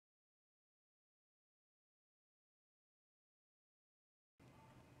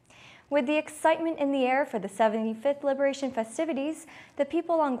With the excitement in the air for the 75th Liberation festivities, the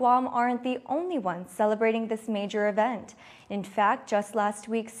people on Guam aren't the only ones celebrating this major event. In fact, just last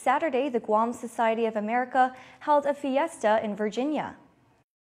week, Saturday, the Guam Society of America held a fiesta in Virginia.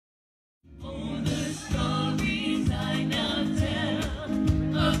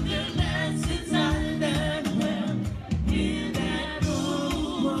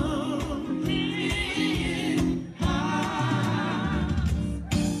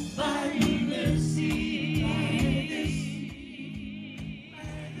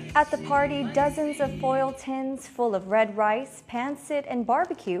 At the party, dozens of foil tins full of red rice, pancit, and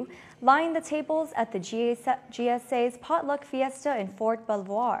barbecue line the tables at the GSA's Potluck Fiesta in Fort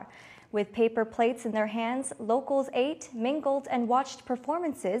Belvoir. With paper plates in their hands, locals ate, mingled, and watched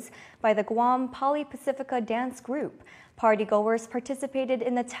performances by the Guam PolyPacifica dance group. Party-goers participated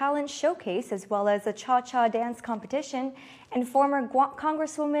in the talent showcase as well as a cha-cha dance competition, and former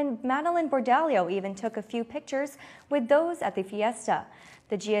Congresswoman Madeleine Bordallo even took a few pictures with those at the fiesta.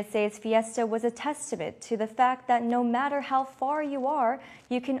 The GSA's fiesta was a testament to the fact that no matter how far you are,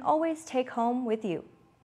 you can always take home with you.